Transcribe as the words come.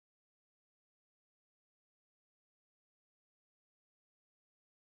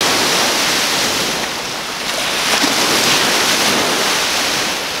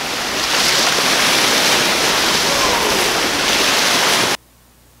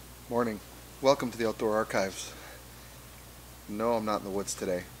Morning. Welcome to the Outdoor Archives. No, I'm not in the woods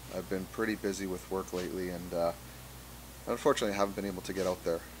today. I've been pretty busy with work lately and unfortunately I haven't been able to get out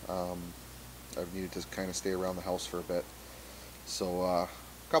there. I've needed to kind of stay around the house for a bit. So a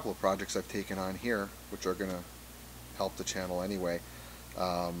couple of projects I've taken on here which are going to help the channel anyway.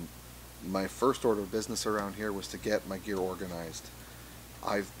 My first order of business around here was to get my gear organized.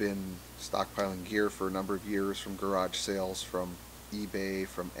 I've been stockpiling gear for a number of years from garage sales, from eBay,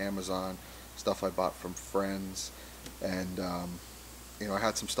 from Amazon, stuff I bought from friends, and I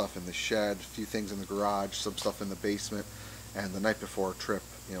had some stuff in the shed, a few things in the garage, some stuff in the basement, and the night before a trip,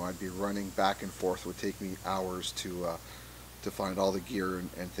 I'd be running back and forth. It would take me hours to find all the gear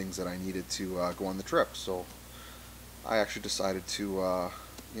and things that I needed to go on the trip. So I actually decided to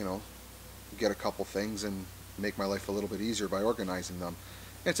get a couple things and make my life a little bit easier by organizing them.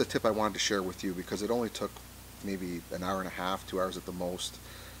 And it's a tip I wanted to share with you because it only took maybe an hour and a half, 2 hours at the most,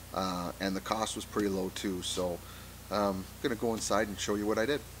 and the cost was pretty low too. So I'm gonna go inside and show you what I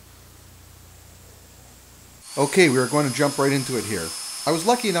did. Okay, we are going to jump right into it here. I was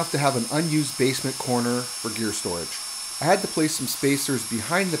lucky enough to have an unused basement corner for gear storage. I had to place some spacers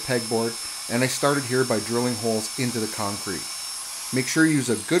behind the pegboard, and I started here by drilling holes into the concrete. Make sure you use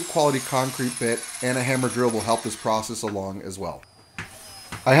a good quality concrete bit, and a hammer drill will help this process along as well.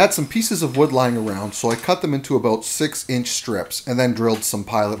 I had some pieces of wood lying around, so I cut them into about 6-inch strips and then drilled some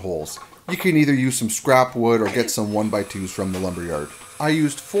pilot holes. You can either use some scrap wood or get some 1x2s from the lumberyard. I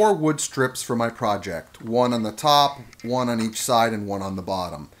used 4 wood strips for my project, one on the top, one on each side, and one on the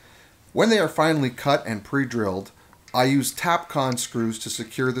bottom. When they are finally cut and pre-drilled, I used Tapcon screws to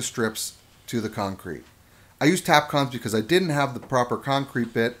secure the strips to the concrete. I used Tapcons because I didn't have the proper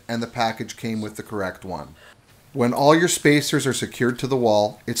concrete bit and the package came with the correct one. When all your spacers are secured to the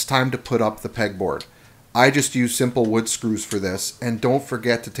wall, it's time to put up the pegboard. I just use simple wood screws for this, and don't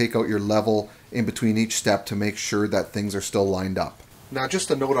forget to take out your level in between each step to make sure that things are still lined up. Now just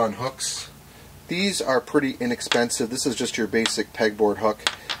a note on hooks. These are pretty inexpensive. This is just your basic pegboard hook,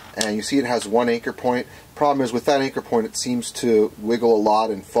 and you see it has one anchor point. Problem is with that anchor point it seems to wiggle a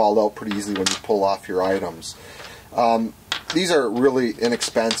lot and fall out pretty easily when you pull off your items. These are really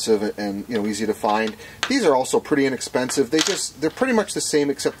inexpensive and easy to find. These are also pretty inexpensive. They're pretty much the same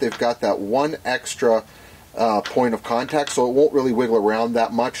except they've got that one extra point of contact, so it won't really wiggle around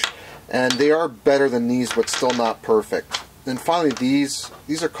that much. And they are better than these, but still not perfect. And finally, these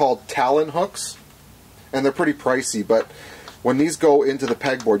are called Talon hooks, and they're pretty pricey. But when these go into the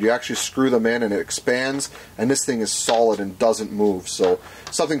pegboard, you actually screw them in, and it expands. And this thing is solid and doesn't move. So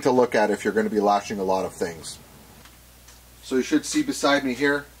something to look at if you're going to be lashing a lot of things. So you should see beside me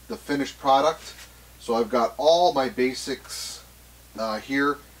here the finished product. So I've got all my basics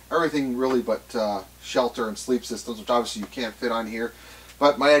here, everything really but shelter and sleep systems, which obviously you can't fit on here.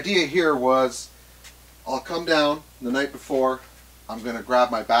 But my idea here was I'll come down the night before, I'm going to grab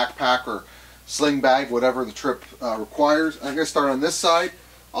my backpack or sling bag, whatever the trip requires. I'm going to start on this side.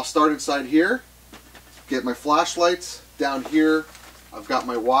 I'll start inside here, get my flashlights. Down here I've got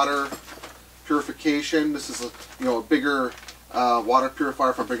my water purification. This is a bigger water purifier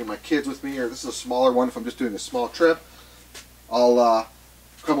if I'm bringing my kids with me, or this is a smaller one if I'm just doing a small trip. I'll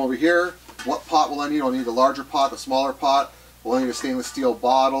come over here. What pot will I need? I'll need a larger pot, a smaller pot. We'll need a stainless steel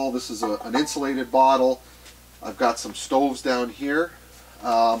bottle. This is an insulated bottle. I've got some stoves down here.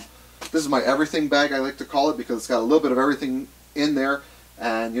 This is my everything bag, I like to call it, because it's got a little bit of everything in there.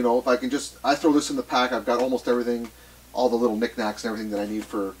 And if I throw this in the pack, I've got almost everything, all the little knickknacks and everything that I need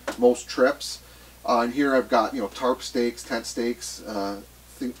for most trips. And here I've got tarp stakes, tent stakes,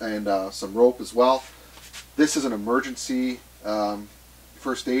 and some rope as well. This is an emergency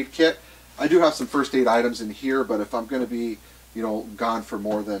first aid kit. I do have some first aid items in here, but if I'm going to be gone for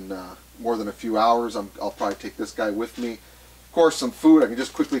more than a few hours, I'll probably take this guy with me. Of course, some food. I can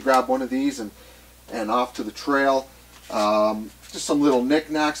just quickly grab one of these and off to the trail. Just some little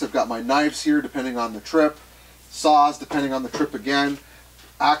knickknacks. I've got my knives here depending on the trip. Saws depending on the trip again.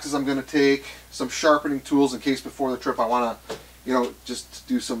 Axes I'm going to take. Some sharpening tools in case before the trip I want to just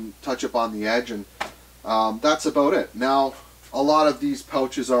do some touch up on the edge, and that's about it. Now a lot of these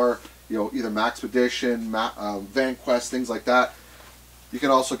pouches are either Maxpedition, VanQuest, things like that. You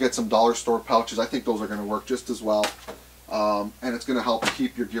can also get some dollar store pouches. I think those are going to work just as well, and it's going to help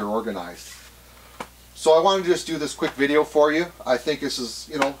keep your gear organized. So I wanted to just do this quick video for you. I think this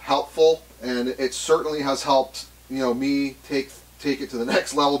is helpful, and it certainly has helped me take it to the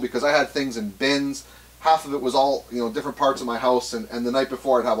next level, because I had things in bins. Half of it was all different parts of my house, and the night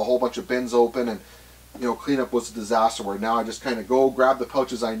before I'd have a whole bunch of bins open, and cleanup was a disaster, where now I just kind of go grab the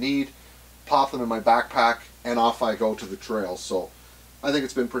pouches I need, pop them in my backpack, and off I go to the trail. So I think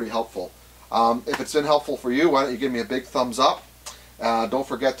it's been pretty helpful. If it's been helpful for you, why don't you give me a big thumbs up. Don't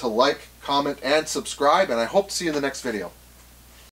forget to like, comment, and subscribe, and I hope to see you in the next video.